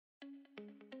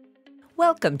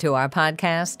Welcome to our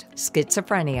podcast,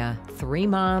 Schizophrenia, Three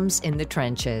Moms in the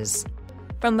Trenches.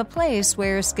 From the place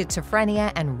where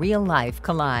schizophrenia and real life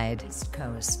collide. East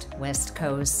Coast, West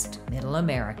Coast, Middle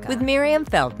America. With Miriam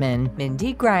Feldman,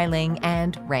 Mindy Greiling,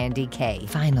 and Randy Kay.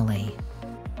 Finally,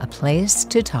 a place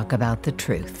to talk about the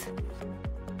truth.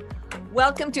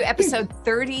 Welcome to episode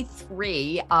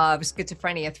 33 of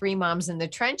Schizophrenia, Three Moms in the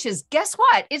Trenches. Guess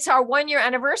what? It's our 1-year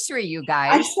anniversary, you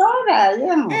guys. I saw that,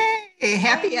 yeah. Hey,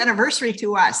 happy anniversary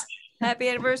to us. Happy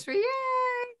anniversary, yay!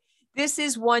 This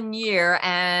is 1 year,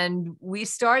 and we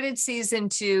started season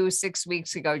 2 6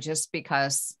 weeks ago just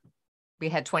because we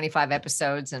had 25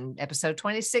 episodes, and episode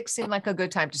 26 seemed like a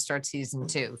good time to start season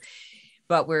 2.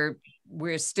 But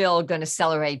we're still going to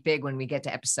celebrate big when we get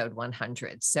to episode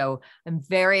 100. So I'm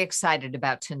very excited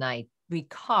about tonight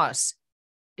because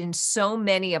in so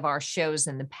many of our shows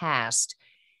in the past,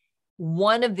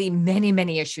 one of the many,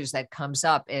 many issues that comes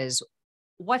up is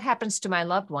what happens to my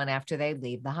loved one after they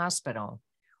leave the hospital?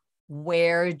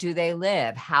 Where do they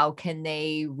live? How can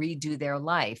they redo their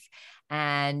life?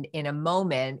 And in a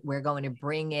moment, we're going to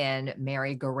bring in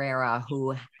Mary Guerrera,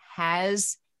 who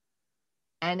has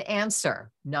an answer,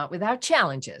 not without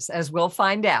challenges, as we'll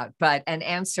find out, but an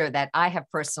answer that I have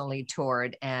personally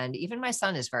toured. And even my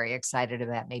son is very excited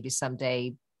about maybe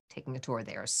someday taking a tour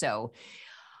there. So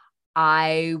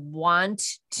I want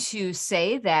to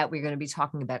say that we're going to be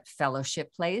talking about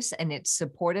Fellowship Place and its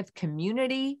supportive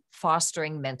community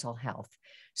fostering mental health.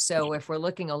 So if we're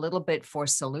looking a little bit for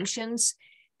solutions,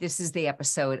 this is the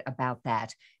episode about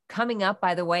that. Coming up,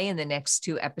 by the way, in the next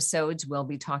 2 episodes, we'll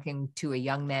be talking to a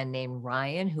young man named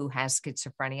Ryan who has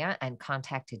schizophrenia and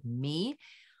contacted me,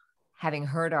 having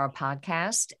heard our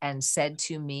podcast and said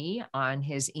to me on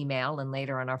his email and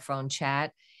later on our phone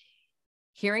chat,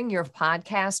 hearing your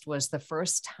podcast was the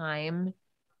first time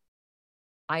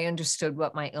I understood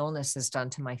what my illness has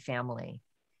done to my family.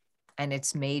 And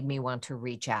it's made me want to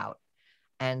reach out.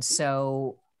 And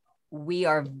so we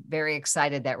are very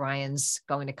excited that Ryan's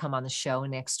going to come on the show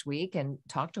next week and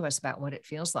talk to us about what it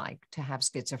feels like to have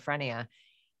schizophrenia.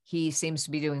 He seems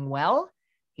to be doing well.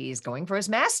 He's going for his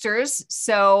master's.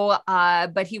 So,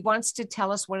 but he wants to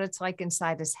tell us what it's like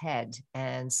inside his head.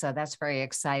 And so that's very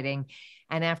exciting.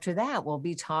 And after that, we'll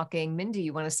be talking. Mindy,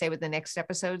 you want to say what the next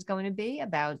episode is going to be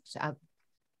about?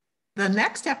 The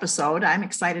next episode I'm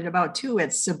excited about too.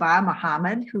 It's Sabah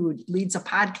Muhammad, who leads a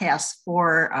podcast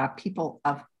for people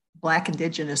of Black,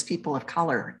 Indigenous people of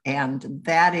color. And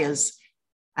that is,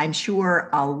 I'm sure,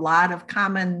 a lot of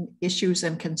common issues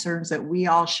and concerns that we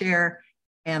all share.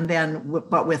 And then,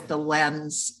 but with the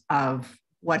lens of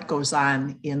what goes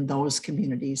on in those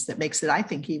communities that makes it, I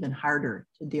think, even harder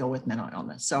to deal with mental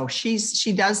illness. So she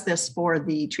does this for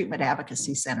the Treatment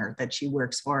Advocacy Center that she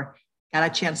works for.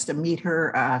 Got a chance to meet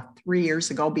her 3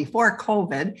 years ago before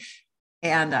COVID.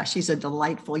 And she's a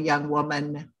delightful young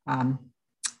woman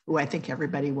who I think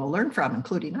everybody will learn from,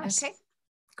 including us. Okay,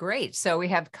 great. So we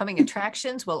have coming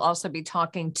attractions. We'll also be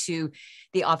talking to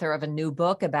the author of a new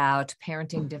book about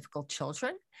parenting difficult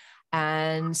children.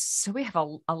 And so we have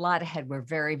a lot ahead. We're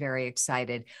very, very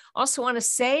excited. Also want to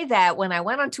say that when I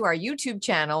went onto our YouTube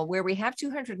channel, where we have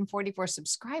 244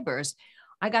 subscribers,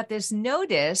 I got this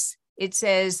notice. It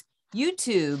says,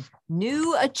 YouTube,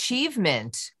 new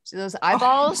achievement. So those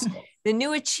eyeballs, the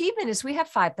new achievement is we have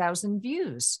 5,000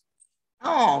 views.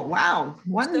 Oh, wow.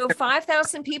 So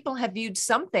 5,000 people have viewed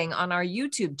something on our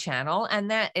YouTube channel,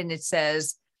 and it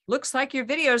says, looks like your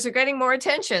videos are getting more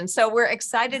attention. So we're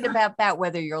excited about that,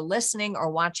 whether you're listening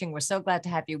or watching. We're so glad to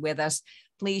have you with us.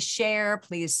 Please share,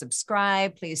 please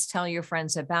subscribe, please tell your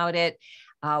friends about it.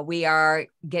 We are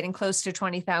getting close to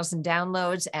 20,000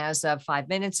 downloads. As of 5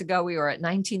 minutes ago, we were at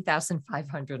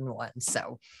 19,501.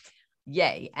 So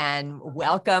yay, and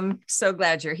welcome. So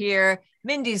glad you're here.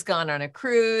 Mindy's gone on a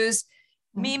cruise.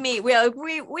 Mimi, well,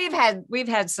 we've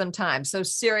had some time. So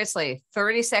seriously,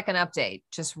 30-second update,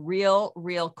 just real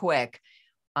quick.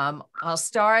 I'll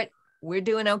start. We're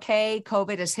doing okay.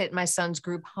 COVID has hit my son's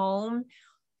group home.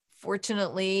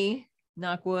 Fortunately,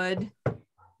 knock wood,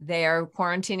 they are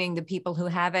quarantining the people who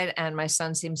have it, and my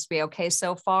son seems to be okay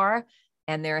so far,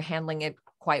 and they're handling it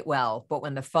quite well. But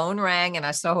when the phone rang and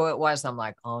I saw who it was, I'm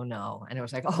like, oh no. And it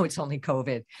was like, oh, it's only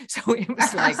COVID. So it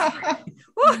was like,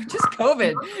 oh, just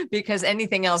COVID, because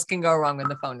anything else can go wrong when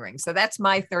the phone rings. So that's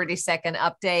my 30-second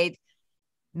update.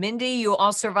 Mindy, you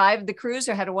all survived the cruise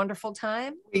or had a wonderful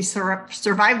time? We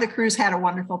survived the cruise, had a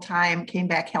wonderful time, came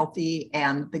back healthy.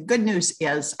 And the good news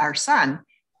is our son,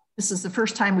 this is the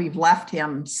first time we've left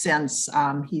him since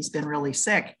he's been really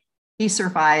sick. He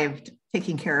survived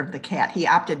taking care of the cat. He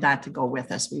opted not to go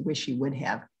with us. We wish he would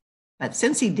have. But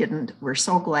since he didn't, we're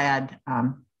so glad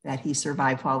that he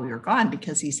survived while we were gone,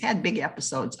 because he's had big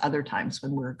episodes other times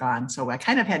when we were gone. So I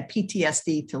kind of had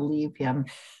PTSD to leave him,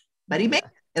 but he made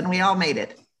it, and we all made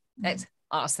it. That's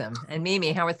awesome. And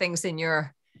Mimi, how are things in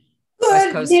your West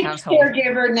Good. Coast Nick's household?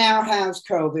 caregiver now has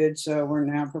COVID, so we're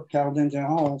now propelled into a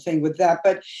whole thing with that.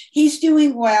 But he's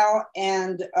doing well.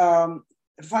 And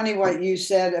funny what you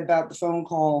said about the phone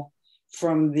call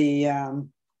from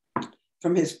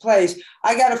from his place.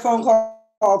 I got a phone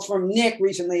call from Nick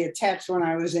recently, a text when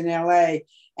I was in LA,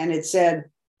 and it said,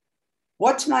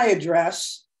 "What's my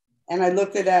address?" And I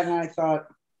looked at that and I thought,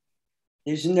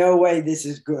 there's no way this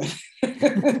is good.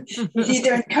 He's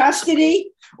either in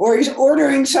custody or he's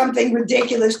ordering something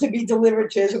ridiculous to be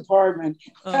delivered to his apartment.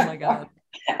 Oh my God.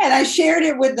 And I shared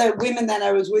it with the women that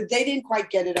I was with. They didn't quite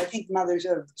get it. I think mothers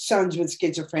of sons with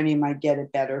schizophrenia might get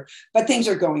it better, but things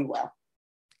are going well.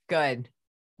 Good.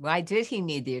 Why did he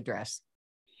need the address?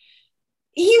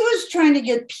 He was trying to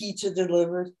get pizza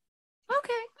delivered.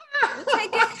 Okay. We'll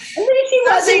take it. At least he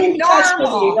wasn't in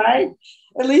custody, right?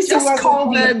 At least Just it wasn't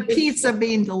cold and pizza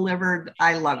being delivered.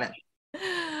 I love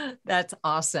it. That's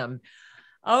awesome.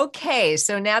 Okay,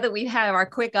 so now that we have our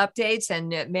quick updates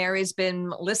and Mary's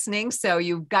been listening, so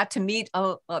you've got to meet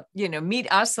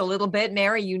us a little bit.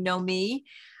 Mary, you know me,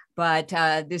 but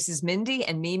this is Mindy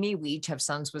and Mimi. We each have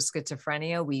sons with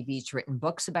schizophrenia. We've each written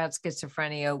books about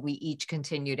schizophrenia. We each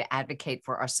continue to advocate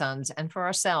for our sons and for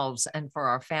ourselves and for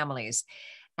our families.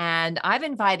 And I've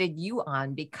invited you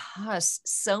on because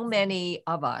so many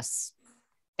of us,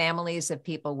 families of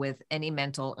people with any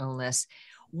mental illness,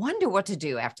 wonder what to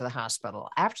do after the hospital,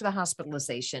 after the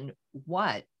hospitalization.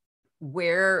 Where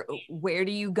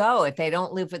do you go if they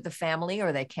don't live with the family,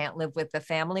 or they can't live with the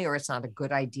family, or it's not a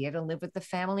good idea to live with the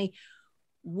family?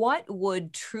 What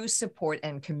would true support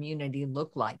and community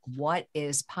look like? What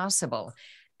is possible?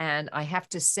 And I have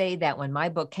to say that when my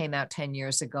book came out 10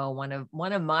 years ago, one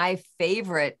of my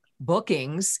favorite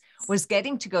bookings was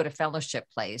getting to go to Fellowship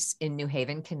Place in New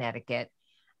Haven, Connecticut,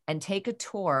 and take a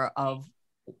tour of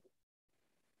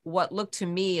what looked to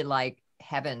me like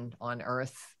heaven on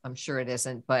earth. I'm sure it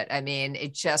isn't, but I mean,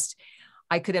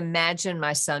 I could imagine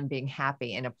my son being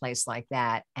happy in a place like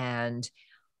that. And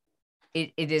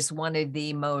it is one of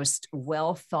the most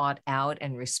well thought out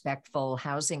and respectful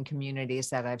housing communities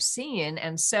that I've seen.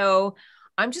 And so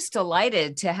I'm just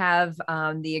delighted to have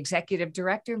the executive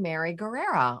director, Mary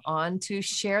Guerrera, on to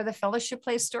share the Fellowship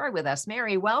Place story with us.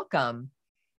 Mary, welcome.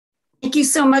 Thank you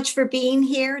so much for being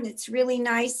here. And it's really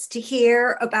nice to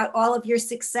hear about all of your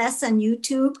success on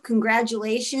YouTube.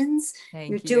 Congratulations.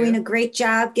 You're doing a great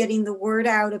job getting the word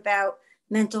out about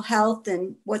mental health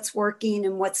and what's working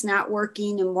and what's not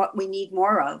working and what we need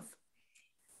more of.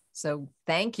 So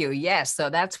thank you. Yes. So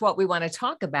that's what we want to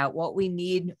talk about, what we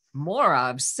need more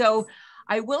of. So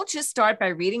I will just start by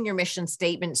reading your mission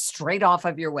statement straight off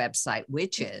of your website,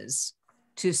 which is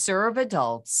to serve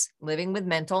adults living with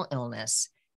mental illness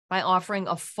by offering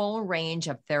a full range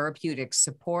of therapeutic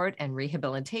support and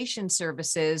rehabilitation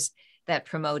services that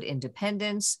promote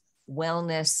independence,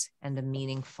 wellness, and a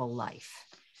meaningful life.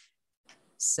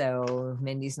 So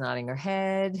Mindy's nodding her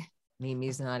head,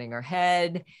 Mimi's nodding her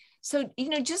head. So,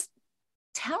 just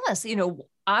tell us,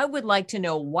 I would like to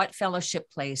know what Fellowship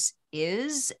Place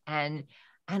is, and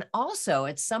also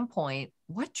at some point,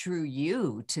 what drew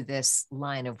you to this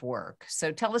line of work?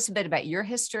 So tell us a bit about your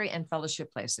history and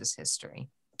Fellowship Place's history.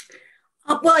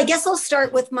 Well, I guess I'll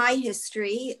start with my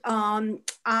history.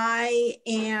 I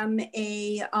am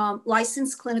a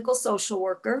licensed clinical social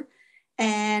worker,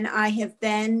 and I have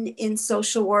been in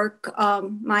social work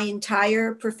my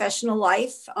entire professional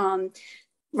life,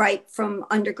 right from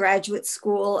undergraduate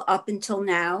school up until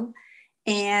now.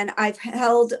 And I've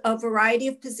held a variety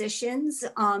of positions,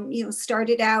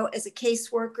 started out as a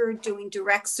caseworker doing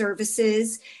direct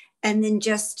services, and then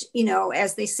just,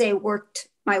 as they say, worked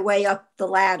my way up the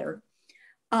ladder.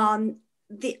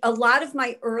 A lot of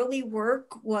my early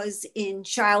work was in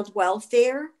child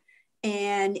welfare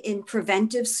and in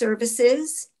preventive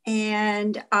services.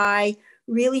 And I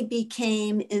really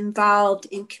became involved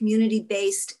in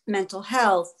community-based mental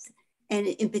health, and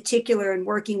in particular in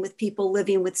working with people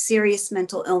living with serious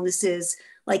mental illnesses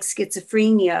like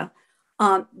schizophrenia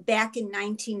back in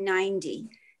 1990.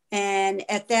 And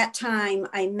at that time,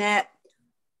 I met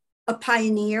a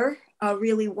pioneer, a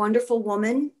really wonderful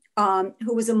woman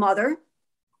who was a mother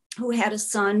who had a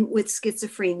son with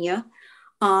schizophrenia.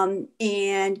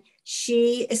 And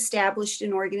she established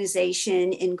an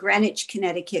organization in Greenwich,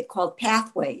 Connecticut called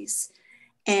Pathways.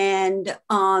 And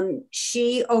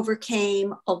she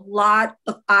overcame a lot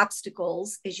of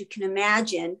obstacles, as you can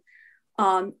imagine,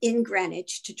 in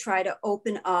Greenwich to try to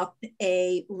open up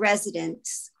a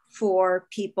residence for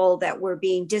people that were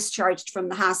being discharged from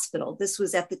the hospital. This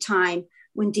was at the time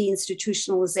when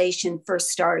deinstitutionalization first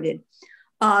started.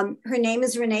 Her name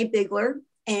is Renee Bigler,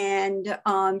 and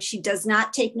she does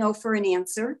not take no for an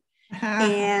answer.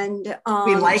 And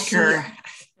we like her.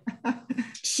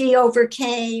 She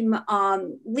overcame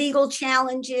legal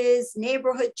challenges,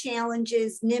 neighborhood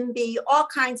challenges, NIMBY, all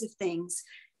kinds of things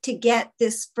to get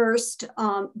this first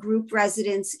group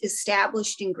residence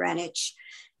established in Greenwich.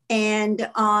 And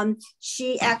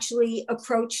she actually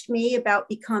approached me about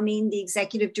becoming the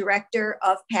executive director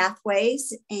of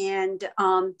Pathways, and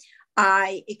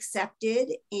I accepted.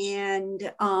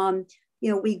 And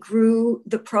we grew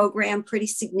the program pretty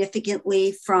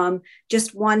significantly from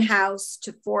just one house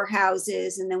to 4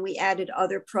 houses, and then we added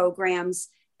other programs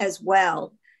as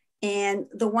well. And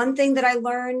the one thing that I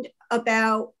learned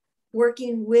about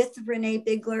working with Renee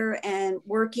Bigler and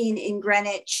working in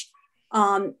Greenwich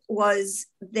was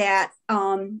that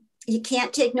you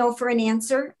can't take no for an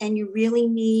answer, and you really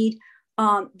need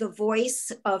the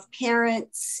voice of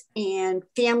parents and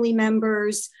family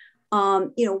members,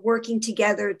 working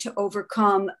together to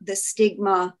overcome the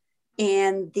stigma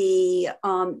and the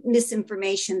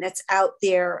misinformation that's out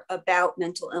there about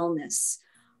mental illness.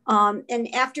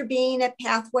 And after being at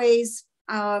Pathways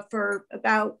for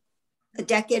about a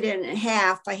decade and a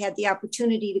half, I had the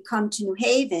opportunity to come to New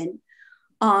Haven,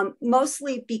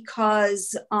 mostly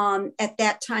because at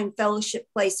that time, Fellowship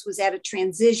Place was at a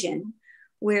transition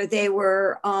where they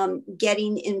were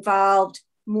getting involved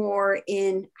more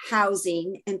in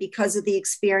housing. And because of the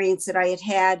experience that I had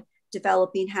had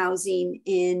developing housing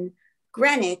in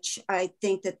Greenwich, I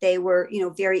think that they were,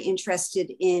 very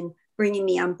interested in bringing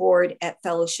me on board at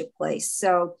Fellowship Place.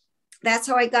 So that's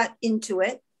how I got into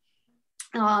it.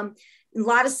 A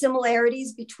lot of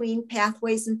similarities between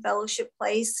Pathways and Fellowship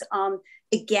Place.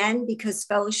 Again, because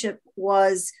Fellowship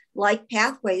was, like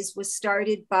Pathways, was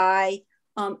started by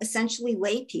essentially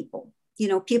lay people,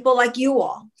 people like you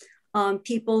all.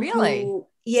 People really? who,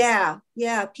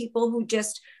 people who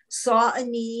just saw a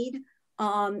need,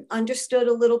 understood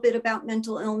a little bit about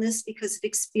mental illness because of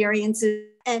experiences.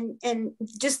 And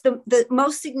just the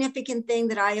most significant thing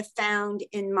that I have found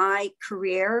in my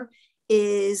career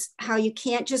is how you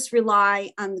can't just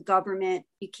rely on the government.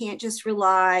 You can't just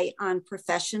rely on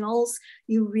professionals.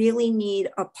 You really need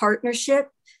a partnership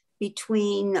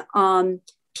between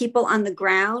people on the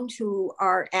ground who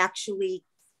are actually,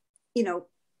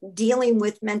 dealing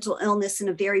with mental illness in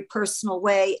a very personal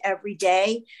way every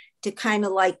day, to kind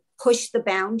of like push the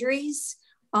boundaries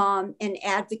and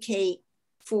advocate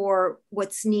for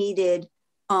what's needed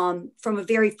from a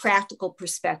very practical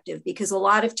perspective. Because a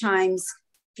lot of times,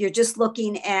 if you're just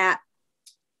looking at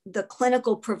the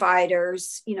clinical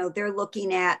providers, they're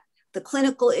looking at the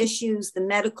clinical issues, the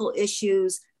medical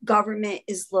issues. Government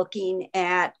is looking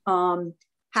at how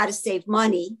to save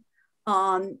money.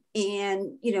 And,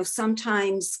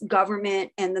 sometimes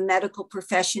government and the medical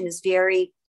profession is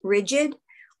very rigid.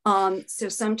 So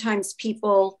sometimes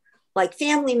people like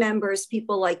family members,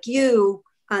 people like you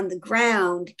on the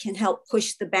ground can help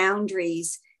push the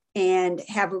boundaries and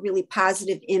have a really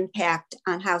positive impact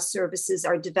on how services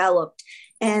are developed.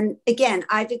 And again,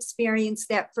 I've experienced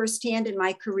that firsthand in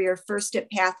my career, first at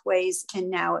Pathways and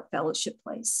now at Fellowship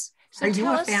Place. So are you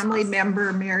a family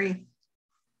member, Mary?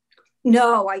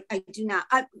 No, I do not.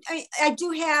 I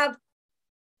do have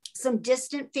some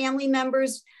distant family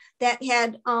members that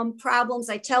had problems.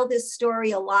 I tell this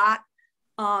story a lot.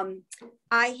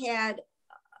 I had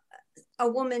a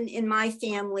woman in my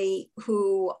family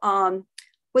who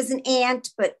was an aunt,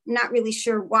 but not really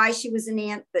sure why she was an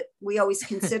aunt, but we always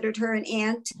considered her an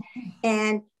aunt.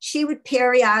 And she would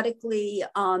periodically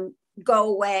go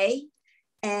away.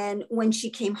 And when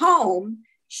she came home,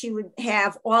 she would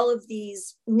have all of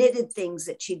these knitted things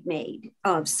that she'd made,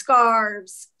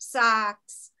 scarves,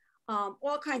 socks,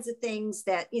 all kinds of things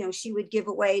that, she would give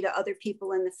away to other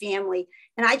people in the family.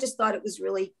 And I just thought it was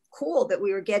really cool that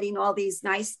we were getting all these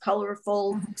nice,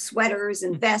 colorful sweaters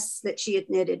and vests that she had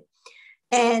knitted.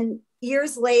 And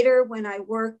years later, when I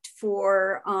worked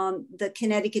for the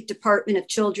Connecticut Department of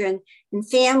Children and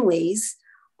Families,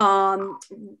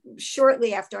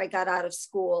 shortly after I got out of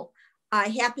school, I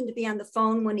happened to be on the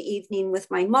phone one evening with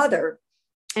my mother,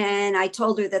 and I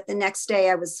told her that the next day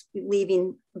I was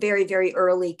leaving very, very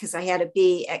early because I had to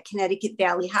be at Connecticut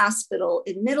Valley Hospital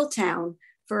in Middletown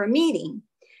for a meeting.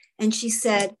 And she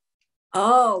said,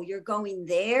 "Oh, you're going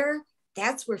there?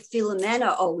 That's where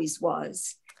Philomena always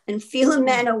was." And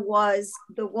Philomena was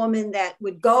the woman that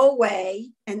would go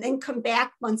away and then come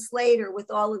back months later with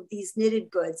all of these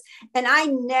knitted goods. And I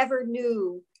never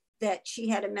knew that she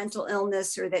had a mental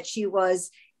illness or that she was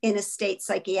in a state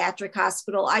psychiatric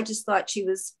hospital. I just thought she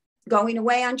was going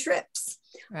away on trips,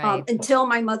 Right. until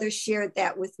my mother shared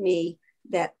that with me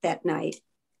that night.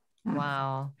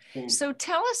 Wow. Yeah. So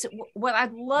tell us what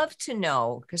I'd love to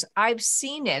know, because I've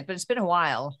seen it, but it's been a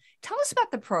while. Tell us about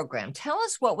the program. Tell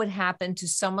us what would happen to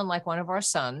someone like one of our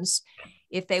sons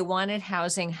if they wanted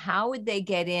housing. How would they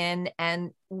get in?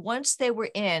 And once they were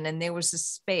in and there was a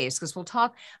space, because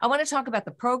I want to talk about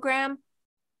the program,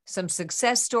 some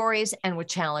success stories, and what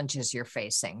challenges you're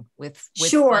facing with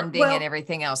Sure. funding and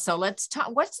everything else. So let's talk.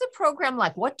 What's the program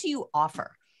like? What do you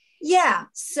offer? Yeah.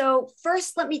 So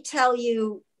first, let me tell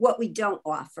you what we don't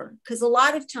offer, because a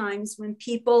lot of times when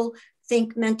people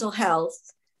think mental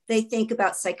health, they think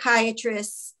about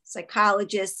psychiatrists,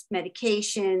 psychologists,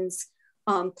 medications,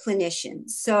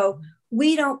 clinicians. So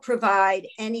we don't provide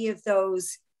any of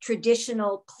those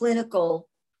traditional clinical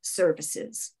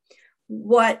services.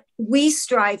 What we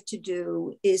strive to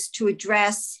do is to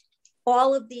address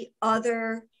all of the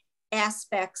other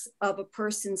aspects of a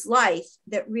person's life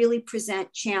that really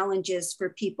present challenges for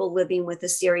people living with a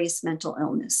serious mental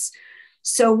illness.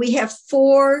 So we have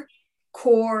 4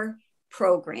 core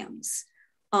programs.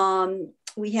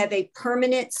 We have a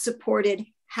permanent supported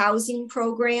housing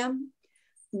program,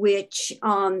 which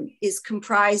is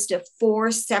comprised of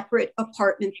 4 separate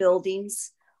apartment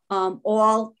buildings,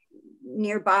 all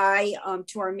nearby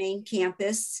to our main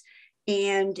campus.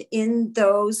 And in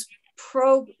those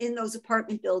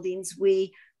apartment buildings,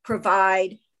 we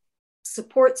provide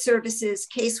support services,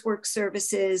 casework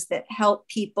services that help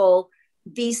people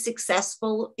be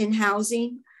successful in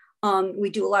housing. We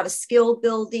do a lot of skill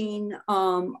building,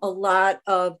 a lot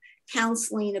of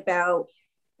counseling about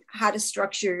how to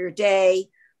structure your day,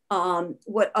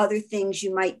 what other things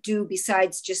you might do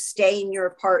besides just stay in your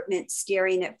apartment,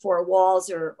 staring at 4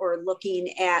 walls or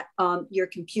looking at your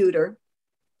computer.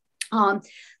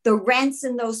 The rents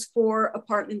in those 4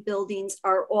 apartment buildings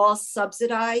are all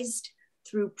subsidized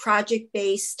through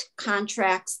project-based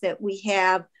contracts that we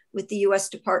have with the U.S.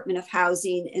 Department of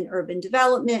Housing and Urban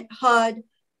Development, HUD,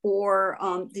 or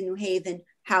the New Haven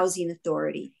Housing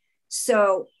Authority.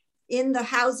 So in the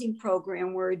housing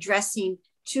program, we're addressing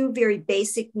 2 very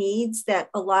basic needs that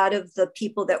a lot of the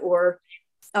people that we're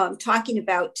talking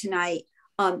about tonight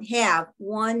have.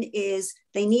 One is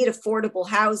they need affordable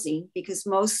housing because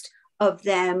most of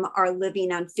them are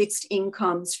living on fixed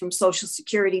incomes from Social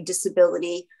Security,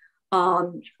 disability,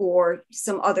 or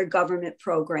some other government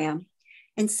program.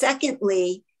 And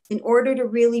secondly, in order to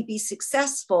really be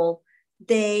successful,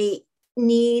 they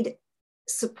need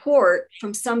support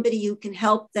from somebody who can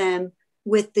help them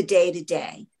with the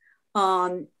day-to-day.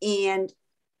 And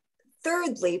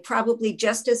thirdly, probably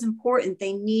just as important,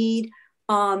 they need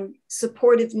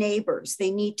supportive neighbors.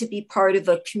 They need to be part of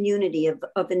a community,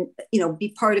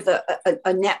 be part of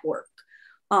a network.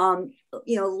 A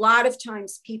lot of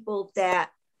times people that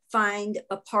find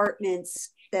apartments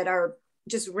that are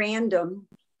just random,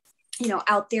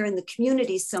 out there in the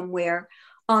community somewhere,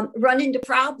 run into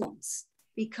problems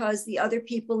because the other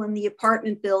people in the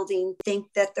apartment building think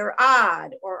that they're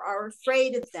odd or are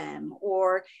afraid of them,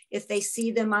 or if they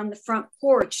see them on the front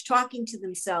porch talking to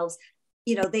themselves,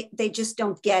 they just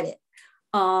don't get it.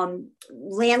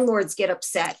 Landlords get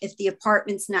upset if the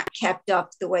apartment's not kept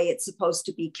up the way it's supposed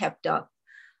to be kept up,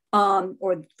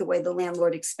 or the way the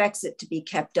landlord expects it to be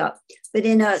kept up. But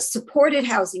in a supported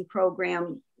housing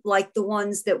program like the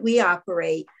ones that we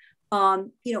operate,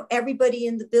 everybody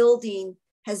in the building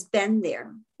has been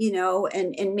there,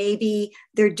 and maybe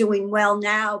they're doing well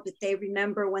now, but they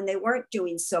remember when they weren't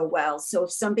doing so well. So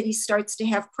if somebody starts to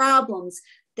have problems,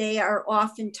 they are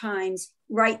oftentimes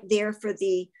right there for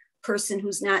the person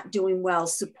who's not doing well,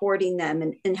 supporting them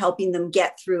and helping them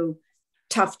get through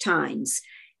tough times.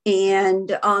 And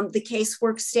the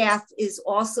casework staff is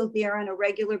also there on a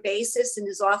regular basis and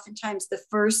is oftentimes the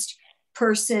first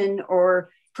person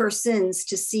or persons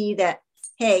to see that,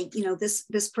 hey,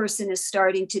 this person is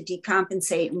starting to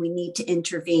decompensate and we need to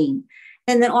intervene.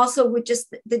 And then also with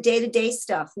just the day-to-day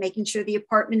stuff, making sure the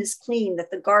apartment is clean, that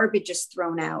the garbage is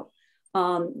thrown out,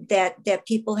 that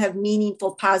people have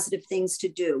meaningful, positive things to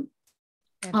do.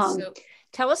 So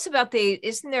tell us about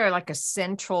isn't there like a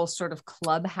central sort of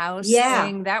clubhouse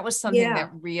thing? That was something that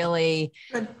really.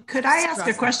 Could I ask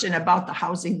a question about the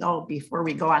housing though, before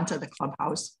we go on to the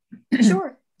clubhouse?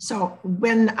 Sure. So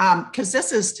because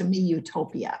this is to me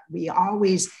utopia. We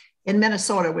always, in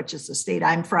Minnesota, which is the state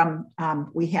I'm from,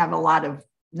 we have a lot of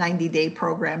 90-day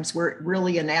programs. We're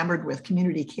really enamored with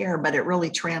community care, but it really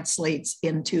translates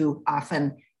into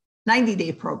often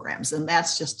 90-day programs. And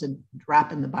that's just a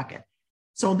drop in the bucket.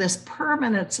 So this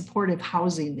permanent supportive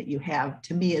housing that you have,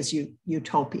 to me, is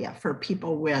utopia for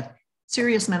people with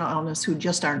serious mental illness who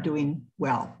just aren't doing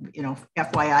well. You know,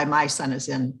 FYI, my son is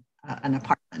in an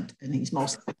apartment and he's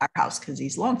mostly in our house because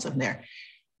he's lonesome there.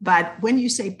 But when you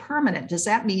say permanent, does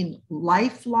that mean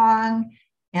lifelong?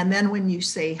 And then when you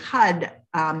say HUD,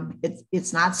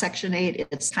 it's not Section 8,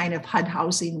 it's kind of HUD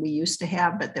housing we used to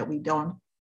have, but that we don't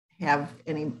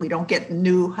get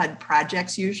new HUD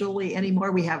projects usually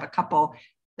anymore. We have a couple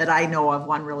that I know of,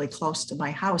 one really close to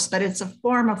my house, but it's a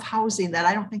form of housing that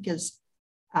I don't think is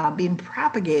being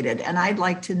propagated. And I'd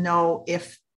like to know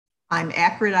if I'm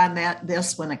accurate on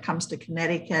this when it comes to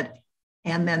Connecticut.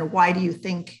 And then why do you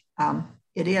think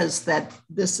it is that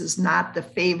this is not the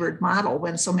favored model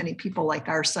when so many people like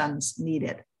our sons need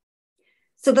it?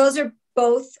 So those are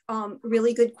both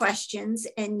really good questions.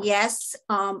 And yes,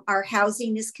 our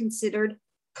housing is considered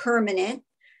permanent.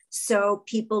 So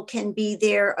people can be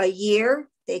there a year,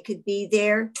 they could be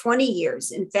there 20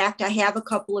 years. In fact, I have a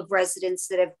couple of residents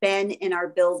that have been in our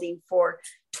building for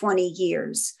 20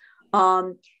 years.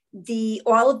 All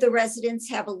of the residents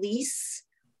have a lease,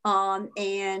 and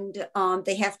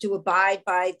they have to abide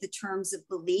by the terms of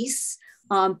the lease.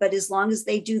 But as long as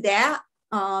they do that,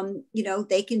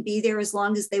 they can be there as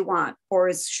long as they want or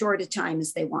as short a time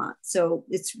as they want. So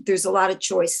there's a lot of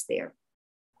choice there.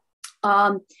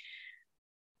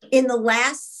 In the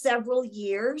last several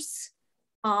years,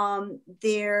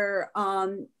 there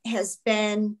has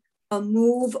been a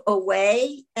move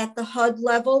away at the HUD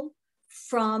level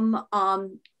from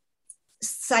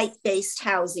site-based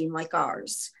housing like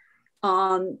ours.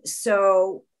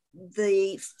 So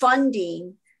the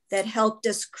funding that helped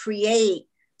us create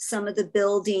some of the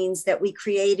buildings that we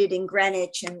created in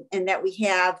Greenwich and that we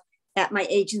have at my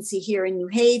agency here in New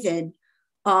Haven,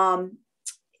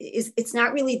 it's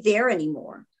not really there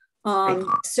anymore.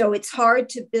 So it's hard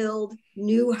to build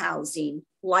new housing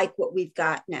like what we've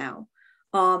got now.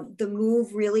 The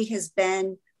move really has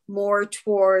been more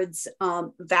towards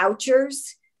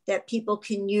vouchers that people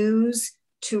can use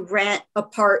to rent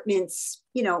apartments,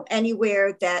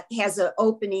 anywhere that has an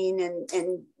opening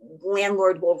and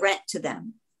landlord will rent to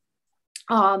them.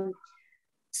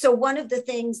 So one of the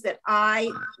things that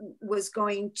I was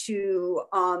going to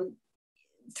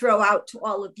throw out to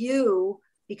all of you,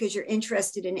 because you're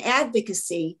interested in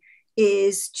advocacy,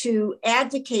 is to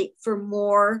advocate for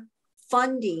more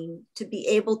funding to be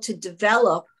able to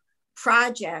develop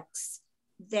projects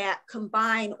that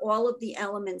combine all of the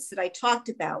elements that I talked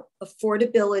about: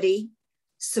 affordability,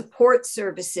 support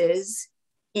services,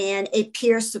 and a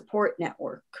peer support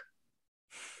network.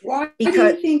 Why do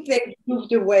you think they've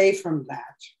moved away from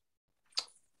that?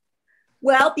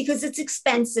 Well, because it's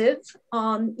expensive.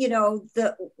 One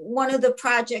of the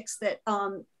projects that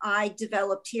I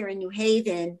developed here in New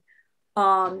Haven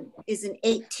is an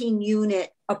 18-unit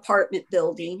apartment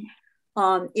building.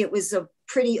 It was a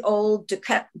pretty old,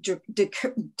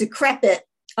 decrepit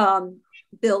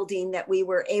building that we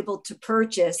were able to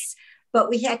purchase, but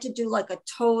we had to do like a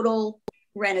total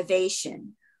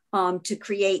renovation to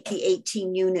create the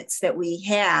 18 units that we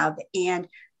have. And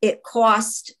it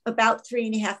cost about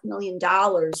 $3.5 million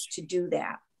to do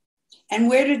that. And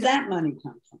where did that money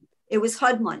come from? It was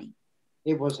HUD money.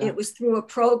 It was through a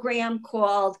program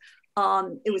called,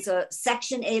 it was a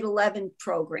Section 811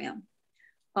 program.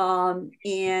 I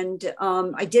did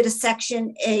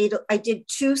I did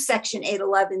 2 Section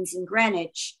 811s in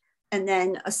Greenwich and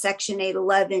then a Section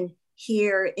 811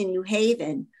 here in New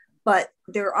Haven, but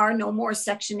there are no more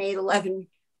Section 811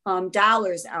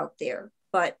 dollars out there.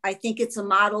 But I think it's a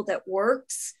model that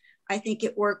works. I think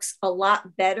it works a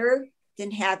lot better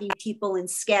than having people in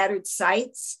scattered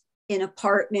sites in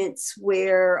apartments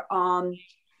where,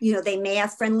 they may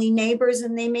have friendly neighbors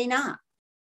and they may not.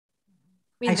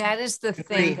 I mean, that is the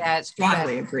thing that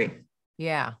strongly agree.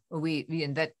 Yeah,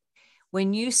 that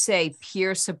when you say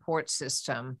peer support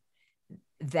system,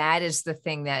 that is the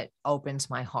thing that opens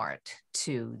my heart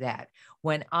to that.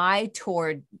 When I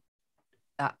toured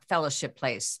Fellowship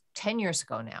Place 10 years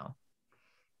ago now,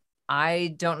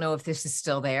 I don't know if this is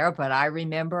still there, but I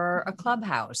remember a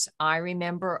clubhouse. I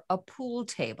remember a pool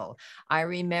table. I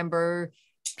remember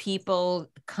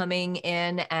people coming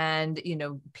in and,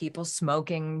 people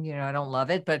smoking, I don't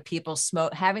love it, but people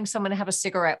having someone to have a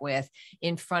cigarette with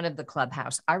in front of the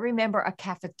clubhouse. I remember a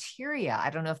cafeteria. I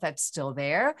don't know if that's still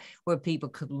there, where people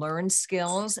could learn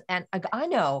skills. And I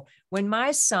know when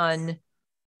my son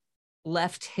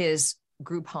left his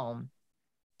group home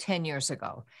 10 years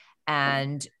ago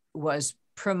and was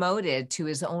promoted to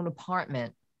his own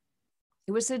apartment,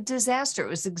 it was a disaster. It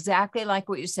was exactly like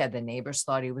what you said. The neighbors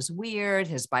thought he was weird.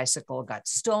 His bicycle got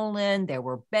stolen. There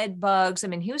were bed bugs. I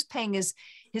mean, he was paying his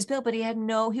bill, but he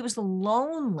was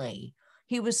lonely.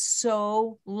 He was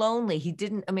so lonely. He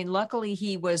didn't, I mean, luckily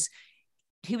he was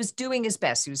doing his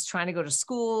best. He was trying to go to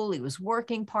school. He was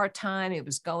working part-time. He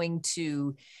was going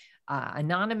to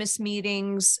anonymous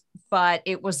meetings, but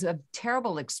it was a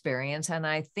terrible experience. And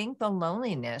I think the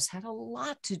loneliness had a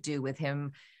lot to do with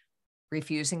him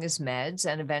refusing his meds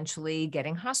and eventually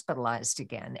getting hospitalized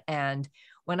again. And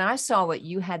when I saw what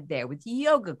you had there with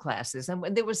yoga classes, and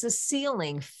when there was a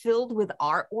ceiling filled with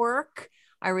artwork,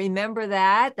 I remember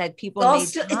that people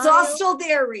it's all still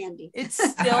there, Randy. It's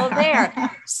still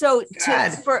there. So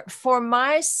for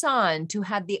my son to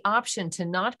have the option to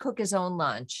not cook his own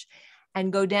lunch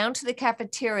and go down to the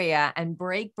cafeteria and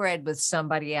break bread with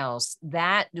somebody else,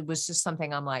 that was just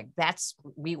something I'm like,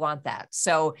 we want that.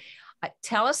 So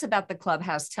tell us about the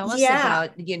clubhouse. Tell us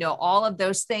about, all of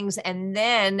those things. And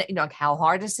then, how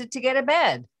hard is it to get a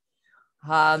bed?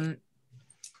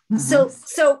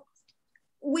 So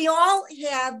we all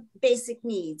have basic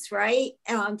needs, right?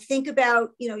 Think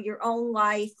about, your own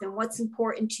life and what's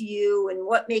important to you and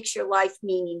what makes your life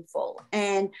meaningful.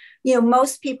 And,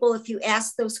 most people, if you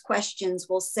ask those questions,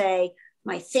 will say,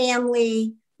 my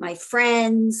family, my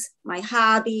friends, my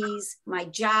hobbies, my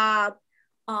job.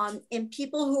 And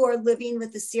people who are living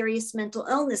with a serious mental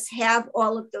illness have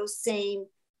all of those same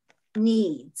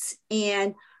needs.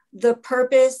 And the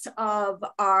purpose of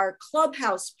our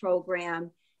clubhouse program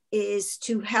is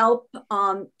to help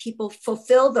people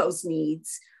fulfill those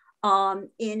needs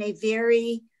in a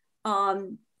very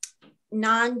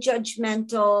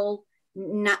non-judgmental,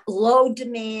 low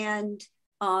demand,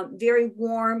 very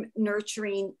warm,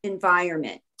 nurturing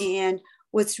environment. And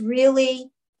what's really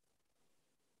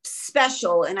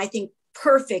special, and I think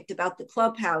perfect about the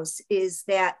clubhouse, is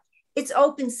that it's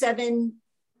open 7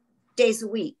 days a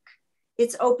week.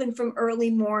 It's open from early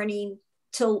morning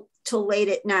till late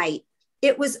at night.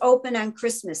 It was open on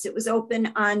Christmas. It was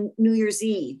open on New Year's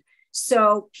Eve.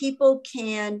 So people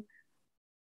can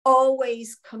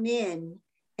always come in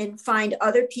and find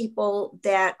other people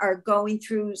that are going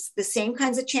through the same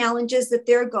kinds of challenges that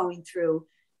they're going through,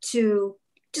 to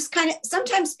just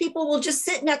sometimes people will just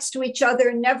sit next to each other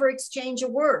and never exchange a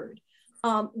word.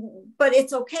 But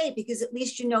it's okay, because at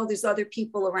least there's other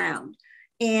people around.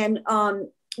 And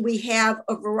we have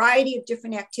a variety of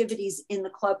different activities in the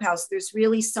clubhouse. There's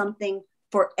really something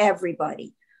for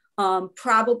everybody.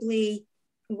 Probably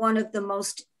one of the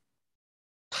most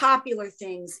popular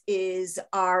things is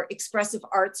our expressive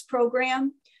arts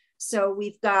program. So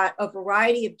we've got a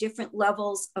variety of different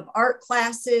levels of art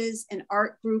classes and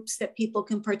art groups that people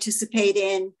can participate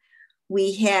in.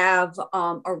 We have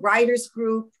a writers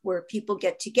group where people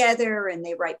get together and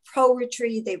they write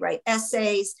poetry, they write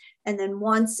essays, and then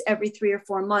once every 3 or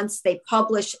 4 months, they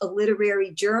publish a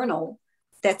literary journal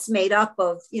that's made up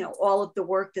of, all of the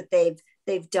work that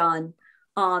they've done.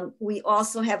 We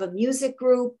also have a music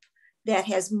group that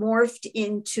has morphed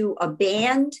into a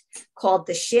band called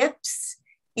the Ships.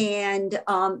 And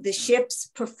the Ships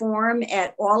perform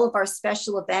at all of our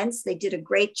special events. They did a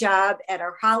great job at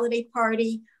our holiday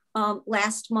party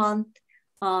last month.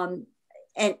 And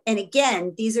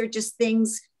again, these are just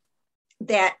things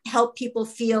that help people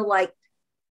feel like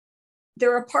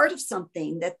they're a part of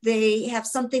something, that they have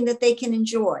something that they can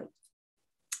enjoy.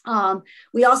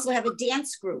 We also have a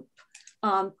dance group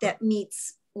that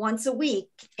meets once a week,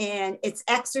 and it's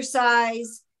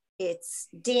exercise, it's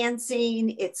dancing,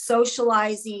 it's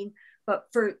socializing. But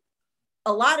for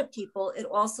a lot of people, it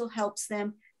also helps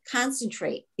them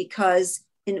concentrate, because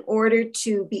in order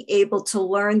to be able to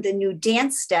learn the new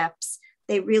dance steps,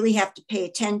 they really have to pay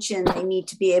attention. They need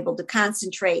to be able to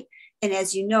concentrate. And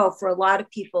as you know, for a lot of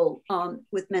people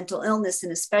with mental illness,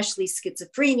 and especially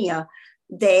schizophrenia,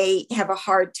 they have a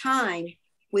hard time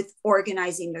with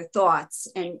organizing their thoughts.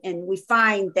 And we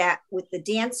find that with the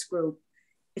dance group,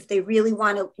 if they really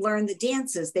want to learn the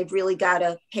dances, they've really got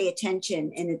to pay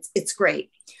attention, and it's great.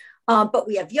 But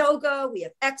we have yoga, we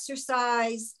have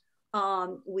exercise,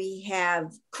 we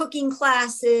have cooking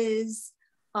classes,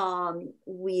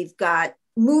 we've got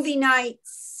movie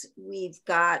nights, we've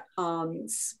got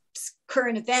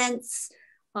current events,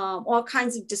 all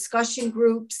kinds of discussion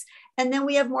groups. And then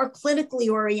we have more clinically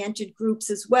oriented groups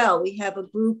as well. We have a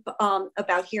group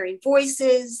about hearing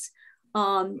voices.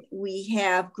 We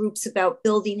have groups about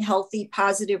building healthy,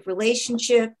 positive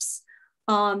relationships.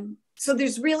 So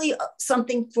there's really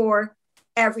something for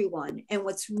everyone. And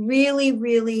what's really,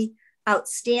 really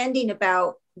outstanding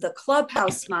about the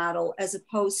clubhouse model, as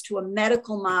opposed to a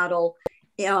medical model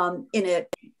in an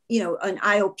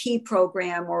IOP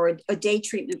program or a day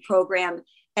treatment program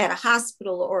at a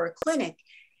hospital or a clinic,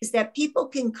 is that people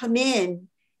can come in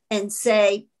and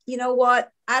say, you know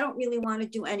what, I don't really want to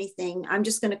do anything. I'm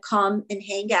just going to come and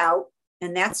hang out.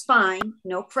 and that's fine,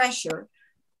 no pressure.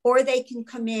 Or they can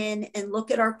come in and look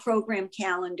at our program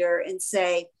calendar and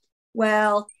say,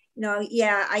 well, no,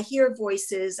 yeah, I hear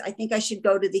voices. I think I should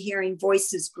go to the hearing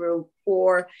voices group.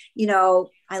 Or,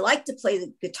 I like to play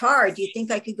the guitar. Do you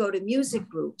think I could go to music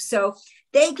group? So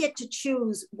they get to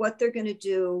choose what they're going to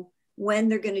do, when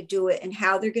they're going to do it, and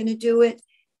how they're going to do it.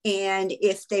 And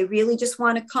if they really just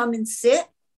want to come and sit,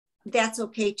 that's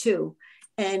okay too.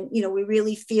 And, we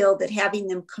really feel that having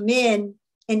them come in,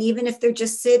 and even if they're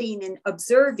just sitting and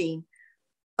observing,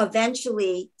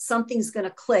 eventually something's going to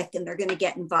click and they're going to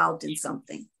get involved in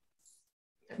something.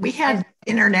 We had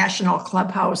International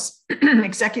Clubhouse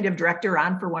executive director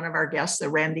on for one of our guests.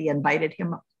 Randy invited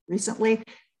him recently.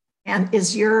 And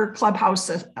is your clubhouse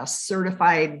a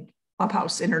certified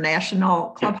Clubhouse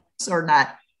International clubhouse or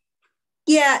not?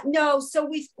 Yeah, no. So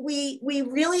we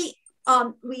really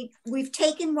we've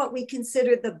taken what we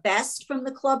consider the best from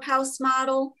the Clubhouse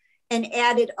model and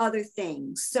added other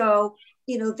things. So,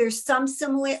 there's some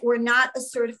similar, we're not a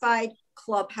certified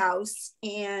Clubhouse,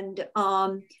 and,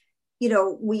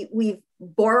 we've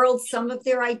borrowed some of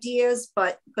their ideas,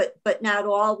 but not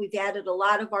all. We've added a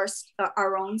lot of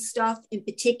our own stuff. In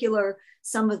particular,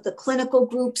 some of the clinical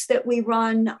groups that we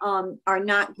run are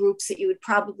not groups that you would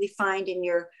probably find in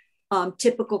your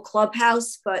typical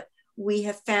Clubhouse, but we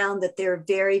have found that they're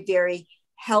very, very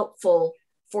helpful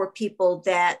for people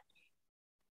that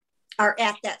are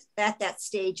at that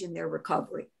stage in their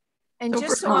recovery. And so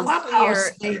just so I'm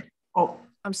clear,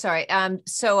 I'm sorry.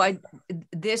 So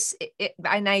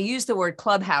and I use the word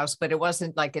clubhouse, but it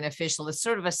wasn't like an official. It's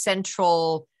sort of a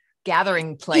central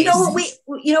gathering place.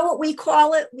 You know what we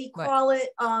call it? We call it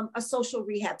a social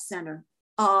rehab center.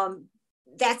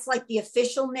 That's like the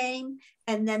official name,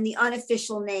 and then the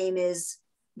unofficial name is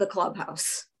the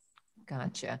clubhouse.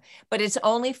 Gotcha. But it's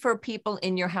only for people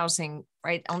in your housing,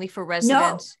 right? Only for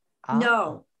residents?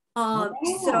 No.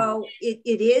 So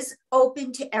it is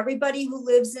open to everybody who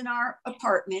lives in our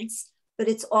apartments, but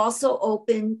it's also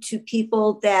open to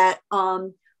people that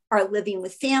are living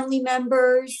with family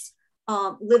members,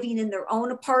 living in their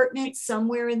own apartments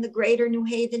somewhere in the greater New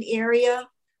Haven area.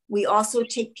 We also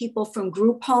take people from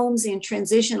group homes and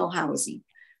transitional housing.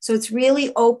 So it's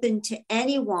really open to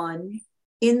anyone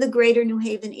in the greater New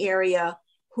Haven area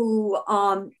who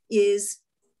is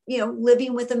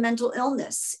living with a mental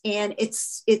illness, and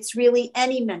it's really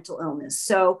any mental illness.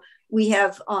 So we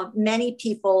have many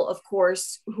people, of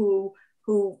course, who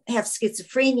have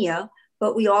schizophrenia,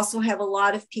 but we also have a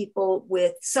lot of people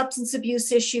with substance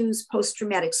abuse issues,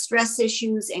 post-traumatic stress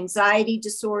issues, anxiety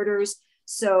disorders.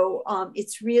 So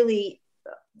it's really,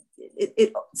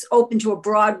 it's open to a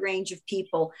broad range of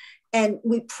people. And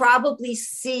we probably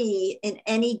see in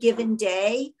any given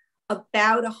day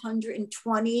about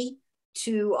 120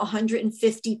 to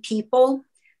 150 people.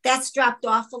 That's dropped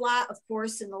off a lot, of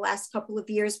course, in the last couple of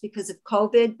years because of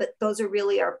COVID, but those are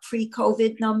really our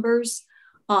pre-COVID numbers.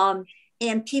 And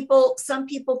some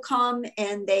people come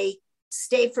and they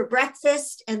stay for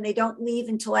breakfast and they don't leave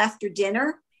until after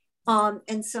dinner.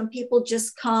 And some people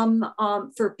just come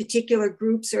for particular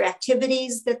groups or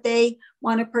activities that they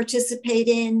want to participate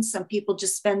in. Some people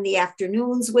just spend the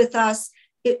afternoons with us.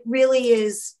 It really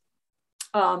is,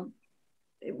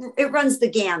 it runs the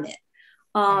gamut.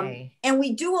 And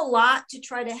we do a lot to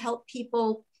try to help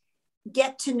people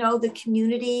get to know the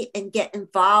community and get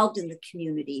involved in the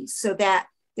community so that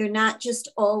they're not just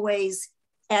always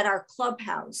at our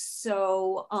clubhouse.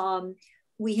 So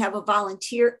we have a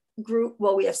volunteer group.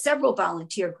 Well, we have several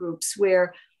volunteer groups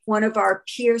where one of our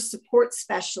peer support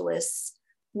specialists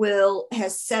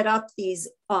has set up these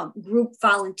group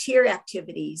volunteer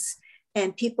activities,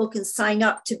 and people can sign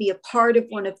up to be a part of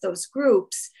one of those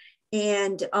groups.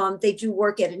 And they do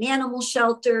work at an animal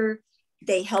shelter.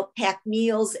 They help pack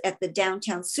meals at the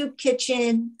downtown soup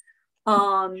kitchen.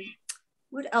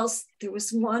 What else? There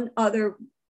was one other.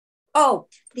 Oh,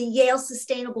 the Yale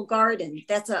Sustainable Garden.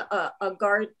 That's a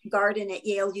garden at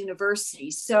Yale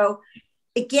University. So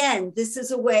again, this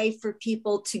is a way for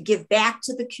people to give back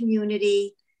to the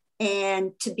community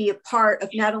and to be a part of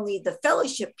not only the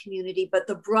fellowship community, but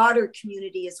the broader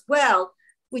community as well,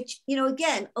 which,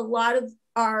 again, a lot of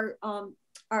our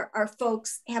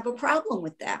folks have a problem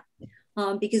with that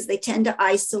because they tend to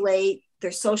isolate,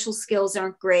 their social skills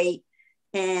aren't great.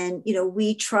 And,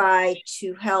 we try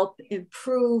to help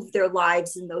improve their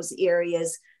lives in those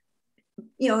areas,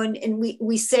 and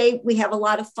we say we have a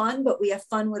lot of fun, but we have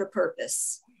fun with a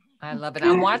purpose. I love it.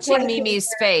 I'm watching Mimi's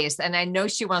face and I know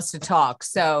she wants to talk.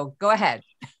 So go ahead.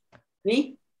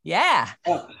 Me? Yeah.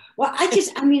 Well,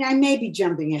 I may be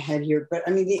jumping ahead here, but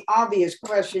the obvious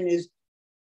question is,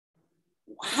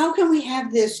 how can we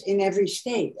have this in every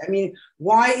state? I mean,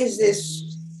 why is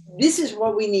this? This is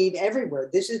what we need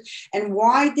everywhere. And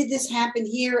why did this happen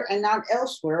here and not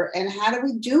elsewhere? And how do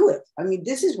we do it? I mean,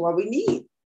 this is what we need.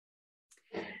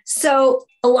 So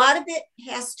a lot of it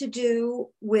has to do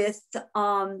with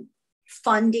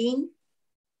funding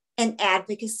and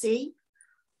advocacy.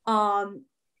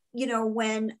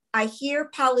 When I hear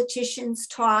politicians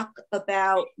talk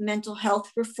about mental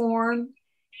health reform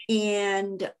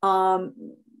and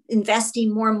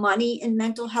investing more money in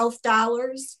mental health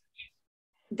dollars,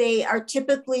 they are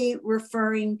typically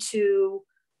referring to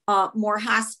more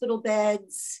hospital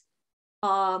beds,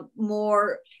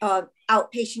 more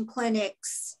outpatient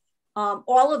clinics,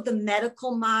 all of the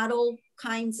medical model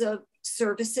kinds of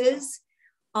services.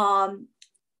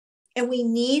 And we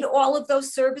need all of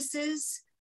those services.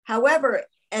 However,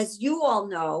 as you all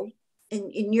know,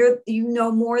 and you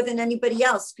know more than anybody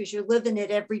else because you're living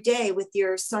it every day with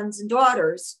your sons and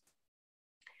daughters,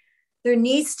 there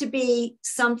needs to be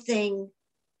something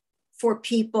for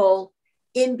people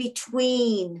in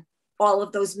between all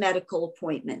of those medical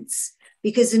appointments.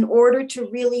 Because in order to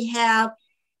really have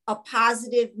a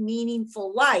positive,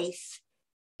 meaningful life,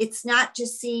 it's not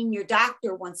just seeing your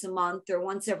doctor once a month or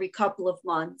once every couple of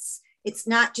months. It's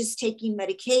not just taking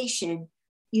medication.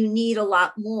 You need a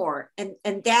lot more.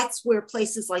 And that's where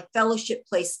places like Fellowship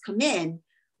Place come in.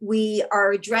 We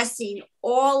are addressing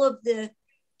all of the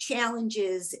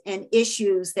challenges and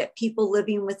issues that people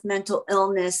living with mental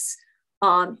illness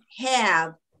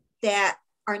have that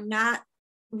are not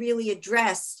really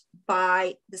addressed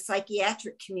by the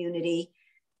psychiatric community.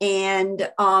 And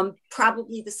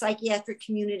probably the psychiatric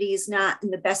community is not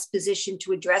in the best position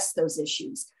to address those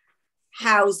issues.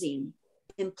 Housing,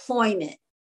 employment,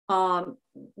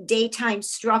 daytime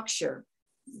structure,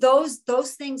 those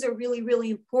things are really, really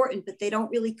important, but they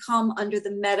don't really come under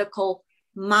the medical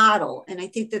model. And I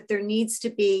think that there needs to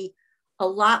be a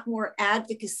lot more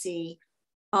advocacy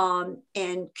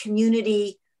and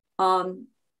community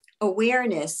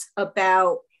awareness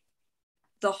about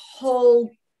the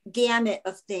whole gamut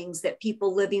of things that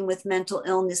people living with mental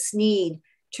illness need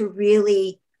to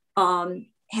really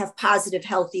have positive,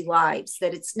 healthy lives,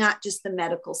 that it's not just the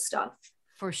medical stuff.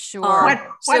 For sure.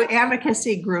 What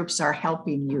advocacy groups are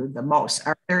helping you the most?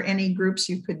 Are there any groups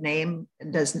you could name?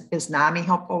 Is NAMI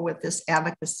helpful with this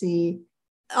advocacy?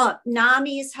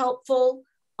 NAMI is helpful.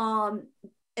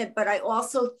 But I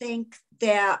also think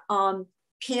that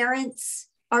parents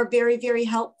are very, very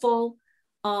helpful.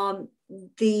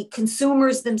 The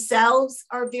consumers themselves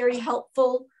are very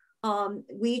helpful.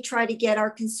 We try to get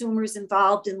our consumers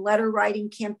involved in letter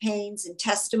writing campaigns and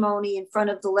testimony in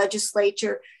front of the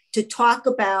legislature to talk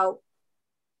about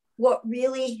what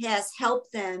really has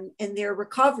helped them in their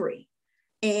recovery.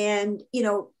 And,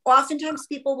 oftentimes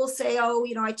people will say, oh,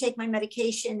 I take my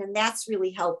medication and that's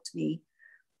really helped me.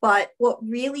 But what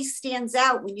really stands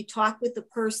out when you talk with a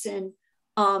person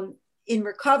in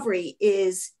recovery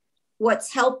is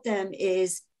what's helped them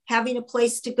is having a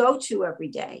place to go to every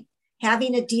day,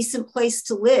 having a decent place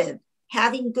to live,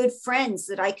 having good friends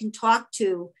that I can talk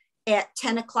to at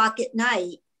 10 o'clock at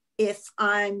night if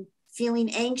I'm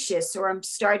feeling anxious or I'm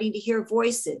starting to hear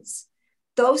voices.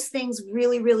 Those things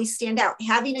really, really stand out.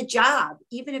 Having a job,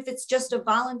 even if it's just a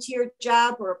volunteer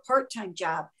job or a part-time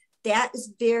job, that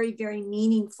is very, very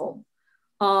meaningful.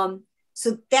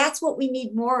 So that's what we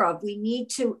need more of. We need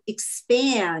to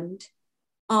expand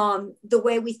the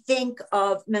way we think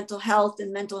of mental health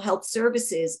and mental health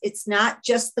services. It's not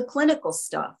just the clinical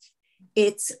stuff.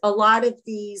 It's a lot of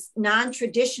these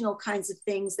non-traditional kinds of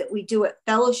things that we do at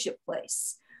Fellowship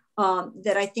Place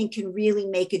that I think can really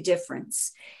make a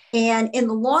difference. And in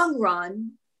the long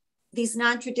run, these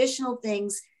non-traditional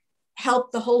things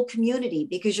help the whole community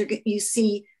because you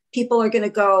see people are going to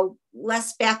go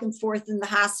less back and forth in the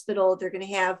hospital. They're going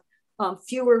to have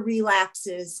fewer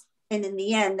relapses. And in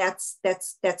the end, that's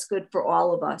good for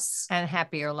all of us. And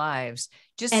happier lives.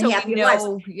 Just and so we know,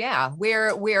 lives. Yeah, we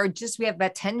have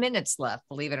about 10 minutes left,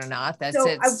 believe it or not. That's so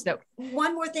it.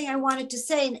 One more thing I wanted to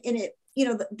say, in it,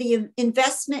 the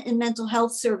investment in mental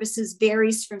health services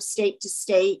varies from state to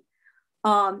state.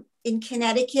 In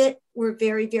Connecticut, we're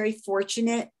very, very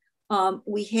fortunate.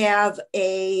 We have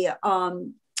it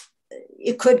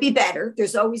could be better.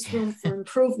 There's always room for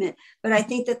improvement, but I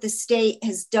think that the state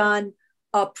has done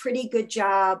a pretty good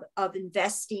job of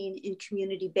investing in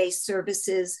community-based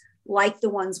services like the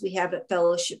ones we have at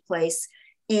Fellowship Place.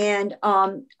 And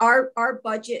our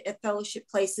budget at Fellowship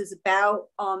Place is about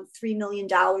 $3 million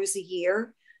a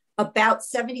year. About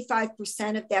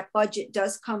 75% of that budget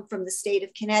does come from the state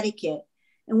of Connecticut.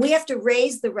 And we have to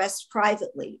raise the rest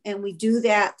privately. And we do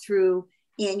that through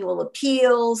annual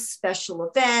appeals, special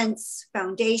events,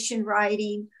 foundation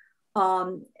writing.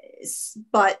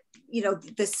 But,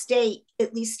 the state,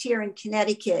 at least here in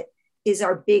Connecticut, is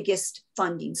our biggest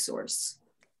funding source.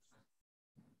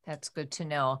 That's good to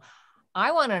know.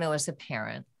 I want to know, as a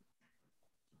parent,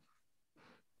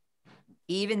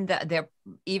 even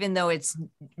though it's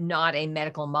not a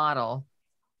medical model,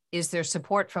 is there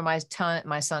support for my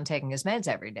son taking his meds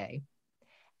every day?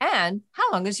 And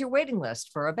how long is your waiting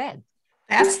list for a bed?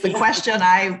 That's the question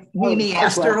Mimi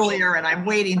asked earlier, and I'm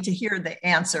waiting to hear the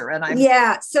answer. And I'm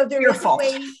so there fearful.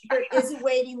 There is a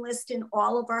waiting list in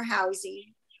all of our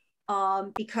housing.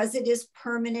 Because it is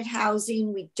permanent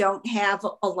housing, we don't have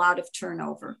a lot of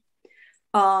turnover.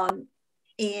 Last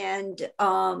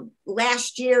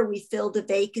year we filled a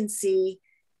vacancy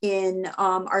in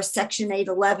our Section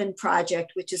 811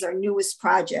 project, which is our newest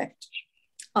project.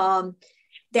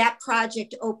 That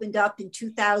project opened up in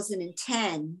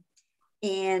 2010,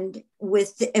 and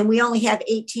we only have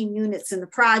 18 units in the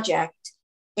project.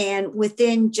 And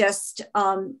within just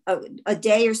a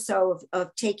day or so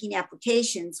of taking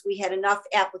applications, we had enough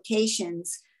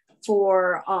applications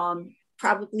for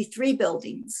probably 3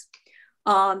 buildings.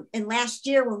 And last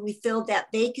year, when we filled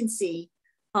that vacancy,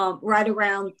 right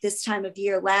around this time of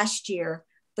year last year,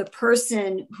 the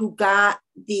person who got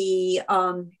the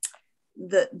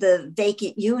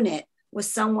vacant unit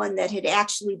was someone that had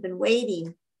actually been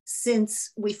waiting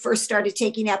since we first started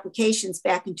taking applications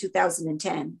back in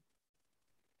 2010.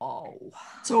 Oh,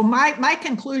 so my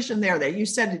conclusion there, that you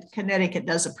said Connecticut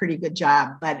does a pretty good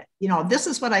job, but this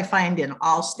is what I find in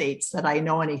all states that I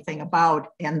know anything about,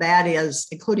 and that is,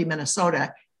 including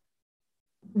Minnesota,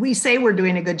 we say we're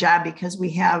doing a good job because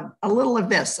we have a little of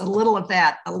this, a little of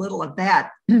that, a little of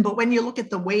that. But when you look at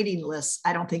the waiting lists,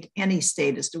 I don't think any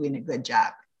state is doing a good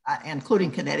job, including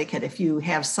Connecticut. If you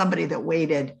have somebody that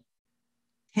waited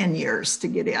 10 years to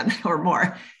get in or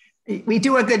more, we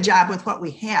do a good job with what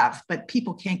we have, but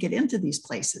people can't get into these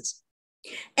places.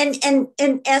 And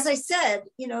as I said,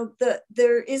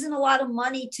 there isn't a lot of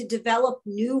money to develop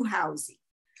new housing.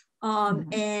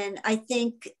 And I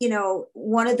think,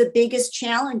 one of the biggest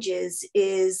challenges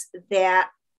is that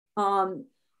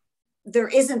there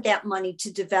isn't that money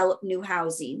to develop new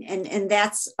housing. And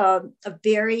that's a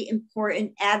very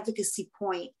important advocacy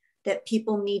point that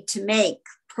people need to make.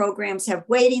 Programs have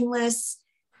waiting lists.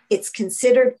 It's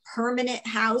considered permanent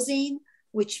housing,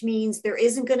 which means there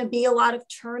isn't going to be a lot of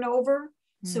turnover.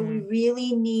 So we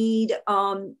really need,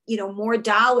 more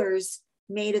dollars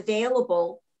made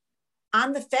available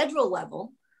on the federal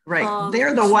level. Right.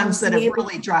 They're the ones that have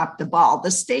really dropped the ball.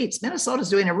 The states, Minnesota's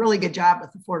doing a really good job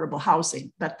with affordable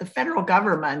housing, but the federal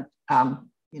government,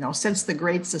 since the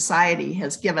Great Society,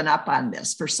 has given up on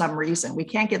this for some reason. We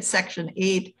can't get Section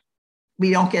 8. We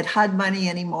don't get HUD money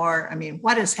anymore. I mean,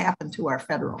 what has happened to our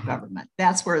federal government?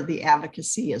 That's where the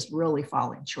advocacy is really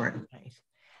falling short. Right.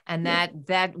 And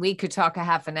that we could talk a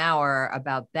half an hour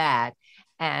about that.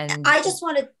 And I just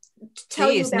want to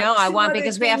tell you about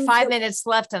because we have 5 minutes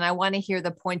left, and I want to hear the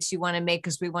points you want to make,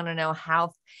 because we want to know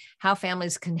how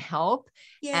families can help.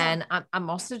 Yeah. And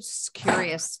I'm also just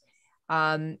curious,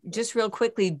 just real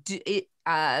quickly,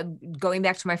 going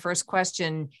back to my first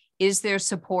question, is there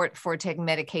support for taking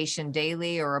medication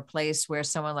daily, or a place where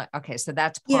someone so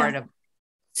that's part of.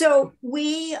 So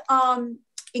we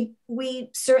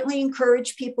certainly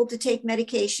encourage people to take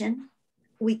medication.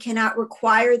 We cannot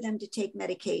require them to take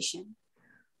medication.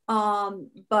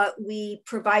 But we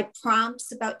provide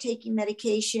prompts about taking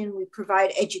medication. We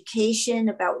provide education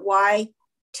about why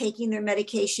taking their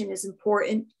medication is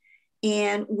important.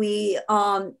 And we,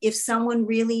 if someone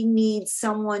really needs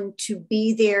someone to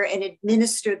be there and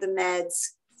administer the meds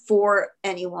for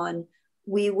anyone,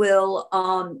 we will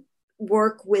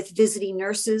work with visiting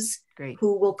nurses. Great.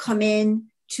 Who will come in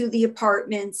to the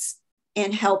apartments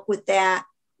and help with that.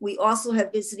 We also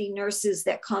have visiting nurses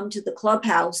that come to the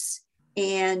clubhouse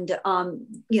and,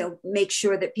 make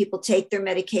sure that people take their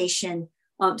medication,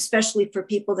 especially for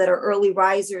people that are early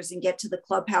risers and get to the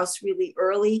clubhouse really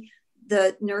early.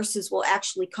 The nurses will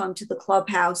actually come to the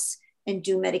clubhouse and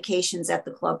do medications at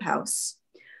the clubhouse.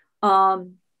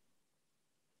 So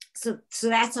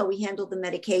that's how we handle the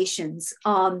medications.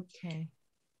 Okay.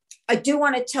 I do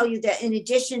want to tell you that in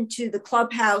addition to the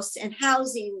clubhouse and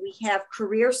housing, we have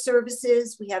career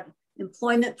services, we have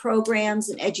employment programs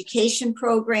and education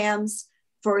programs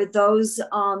for those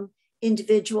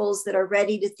individuals that are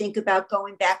ready to think about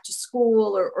going back to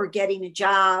school or getting a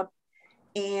job.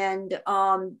 And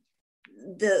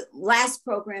the last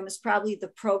program is probably the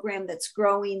program that's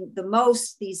growing the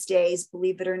most these days,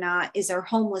 believe it or not, is our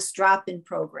homeless drop-in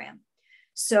program.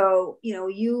 So,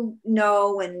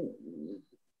 and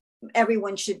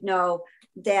everyone should know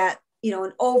that,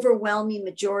 an overwhelming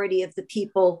majority of the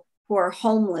people who are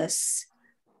homeless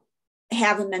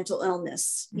have a mental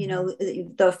illness.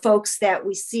 Mm-hmm. The folks that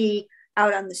we see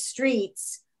out on the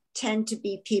streets tend to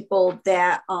be people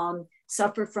that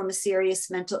suffer from a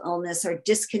serious mental illness, are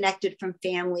disconnected from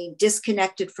family,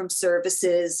 disconnected from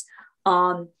services,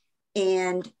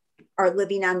 and are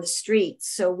living on the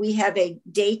streets. So we have a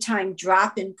daytime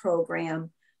drop-in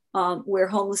program where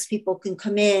homeless people can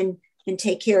come in and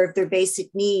take care of their basic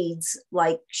needs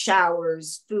like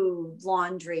showers, food,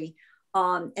 laundry.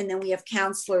 And then we have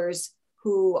counselors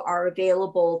who are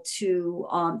available to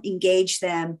engage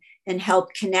them and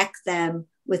help connect them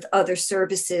with other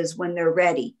services when they're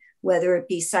ready, whether it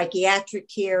be psychiatric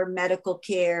care, medical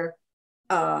care,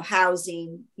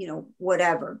 housing,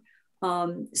 whatever.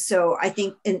 So I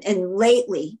think, and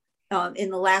lately,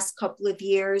 in the last couple of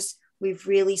years, we've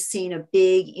really seen a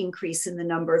big increase in the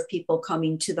number of people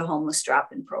coming to the homeless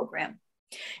drop-in program.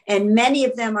 And many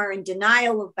of them are in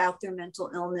denial about their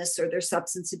mental illness or their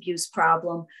substance abuse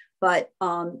problem. But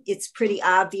it's pretty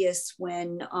obvious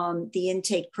when the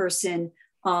intake person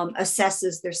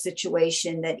assesses their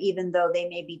situation that even though they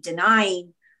may be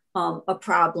denying a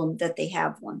problem, that they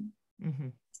have one. Mm-hmm.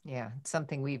 Yeah, it's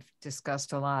something we've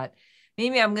discussed a lot.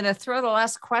 Mimi, I'm going to throw the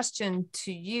last question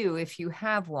to you if you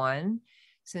have one,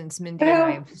 since Mindy and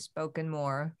I have spoken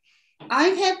more.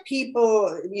 I've had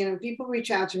people, people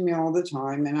reach out to me all the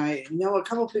time. And I know a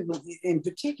couple of people in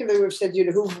particular who have said,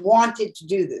 who've wanted to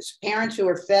do this, parents who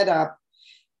are fed up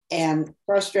and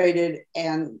frustrated.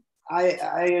 And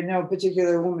I know a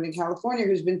particular woman in California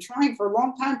who's been trying for a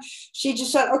long time. She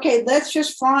just said, okay, let's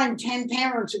just find 10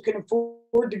 parents who can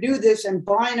afford to do this and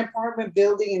buy an apartment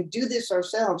building and do this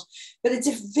ourselves. But it's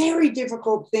a very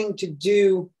difficult thing to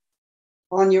do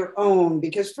on your own,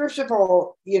 because first of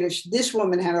all, this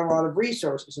woman had a lot of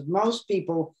resources. And most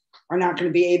people are not going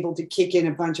to be able to kick in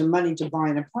a bunch of money to buy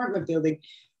an apartment building.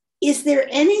 Is there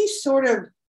any sort of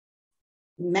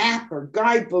map or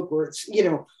guidebook or,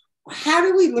 how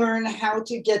do we learn how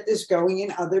to get this going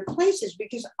in other places?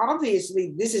 Because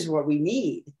obviously this is what we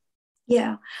need.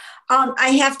 Yeah.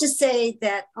 I have to say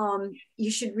that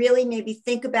you should really maybe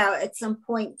think about at some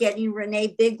point getting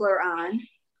Renee Bigler on,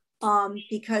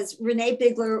 because Renee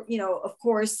Bigler, of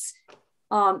course,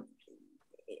 had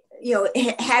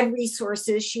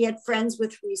resources. She had friends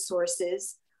with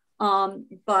resources,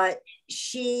 but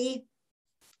she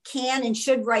can and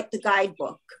should write the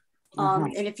guidebook.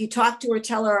 And if you talk to her,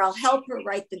 tell her I'll help her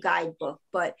write the guidebook.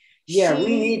 But yeah,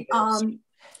 we need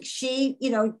this.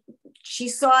 She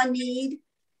saw a need.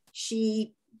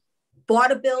 She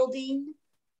bought a building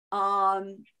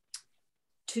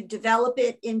to develop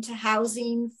it into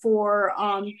housing for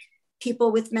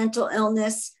people with mental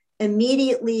illness.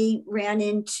 Immediately ran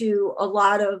into a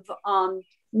lot of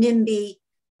NIMBY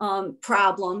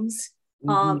problems,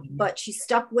 but she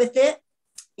stuck with it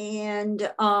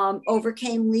and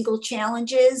overcame legal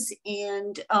challenges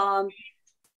and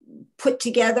put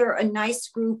together a nice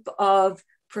group of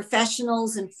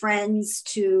professionals and friends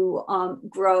to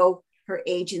grow her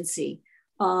agency.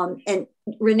 And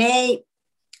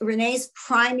Renee's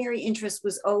primary interest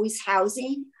was always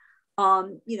housing.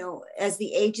 As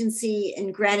the agency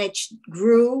in Greenwich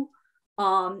grew,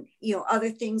 other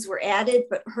things were added,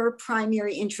 but her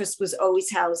primary interest was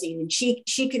always housing. And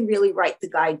she can really write the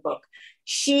guidebook.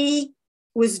 She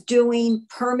was doing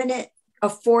permanent,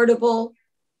 affordable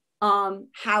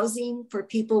housing for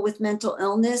people with mental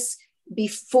illness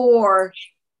before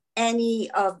any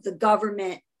of the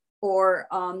government or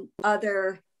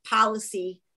other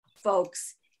policy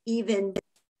folks even,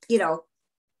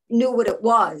 knew what it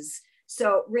was.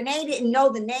 So Renee didn't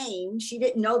know the name. She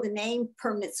didn't know the name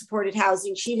permanent supported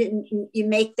housing. She didn't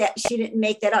make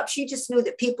that up. She just knew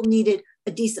that people needed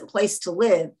a decent place to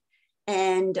live.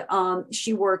 And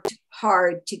she worked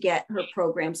hard to get her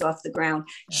programs off the ground.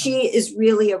 Yeah. She is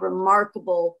really a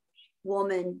remarkable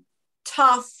woman,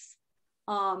 tough,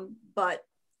 but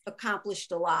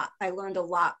accomplished a lot. I learned a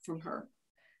lot from her.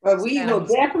 Well, we will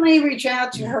definitely reach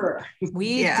out to her.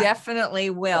 We definitely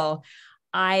will.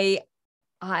 I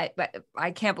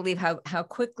can't believe how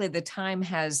quickly the time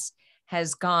has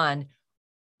gone.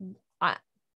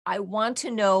 I want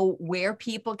to know where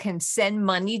people can send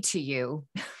money to you.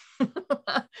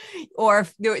 Or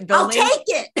I'll take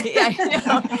it.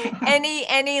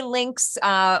 Any links?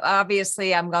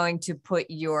 Obviously, I'm going to put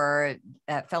your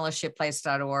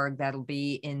fellowshipplace.org. That'll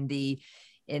be in the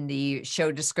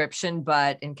show description.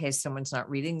 But in case someone's not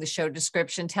reading the show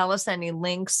description, tell us any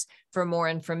links for more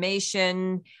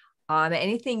information.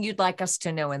 Anything you'd like us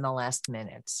to know in the last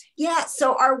minutes? Yeah.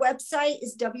 So our website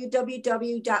is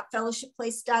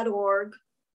www.fellowshipplace.org.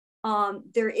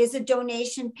 There is a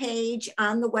donation page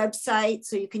on the website,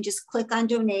 so you can just click on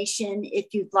donation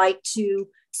if you'd like to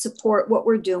support what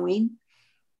we're doing.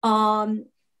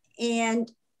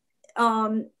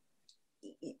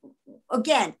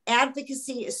 Again,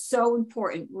 advocacy is so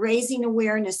important. Raising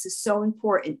awareness is so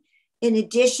important. In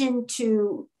addition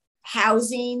to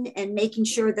housing and making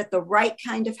sure that the right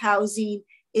kind of housing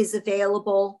is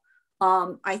available,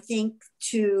 I think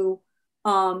to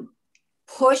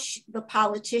push the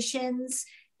politicians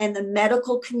and the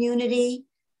medical community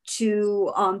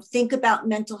to think about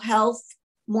mental health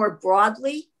more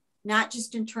broadly, not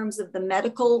just in terms of the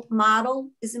medical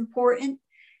model, is important.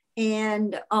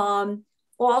 And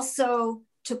also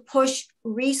to push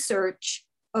research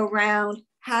around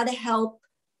how to help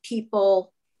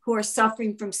people who are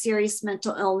suffering from serious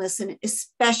mental illness, and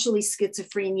especially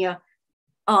schizophrenia,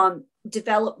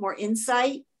 develop more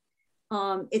insight.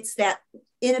 It's that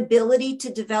inability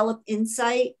to develop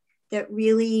insight that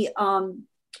really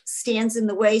stands in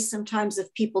the way sometimes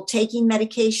of people taking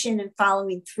medication and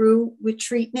following through with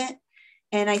treatment.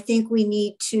 And I think we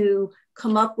need to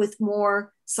come up with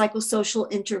more psychosocial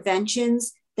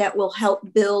interventions that will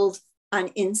help build on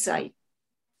insight.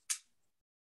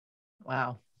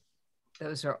 Wow.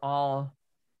 Those are all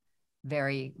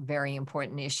very, very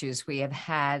important issues. We have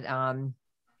had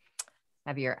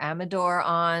Javier Amador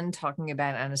on talking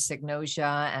about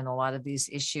anosognosia and a lot of these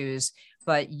issues,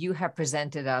 but you have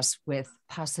presented us with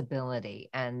possibility,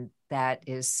 and that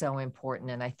is so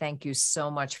important. And I thank you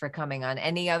so much for coming on.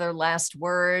 Any other last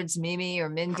words, Mimi or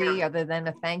Mindy, other than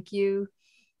a thank you?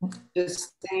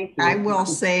 Just thank you. I will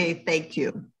say thank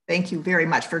you. Thank you very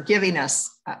much for giving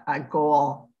us a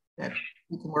goal that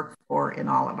we can work for in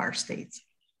all of our states.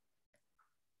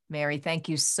 Mary, thank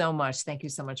you so much. Thank you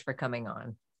so much for coming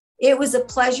on. It was a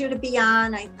pleasure to be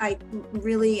on. I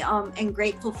really am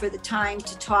grateful for the time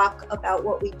to talk about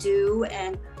what we do,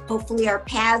 and hopefully our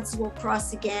paths will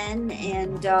cross again,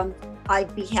 and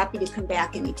I'd be happy to come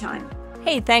back anytime.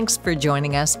 Hey, thanks for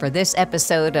joining us for this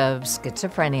episode of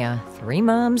Schizophrenia, Three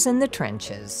Moms in the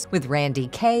Trenches with Randy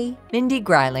Kay, Mindy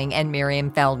Greiling, and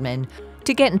Miriam Feldman.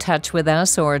 To get in touch with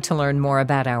us or to learn more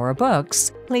about our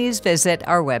books, please visit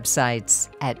our websites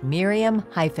at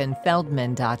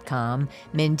miriam-feldman.com,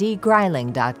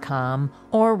 mindygreiling.com,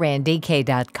 or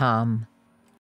randykay.com.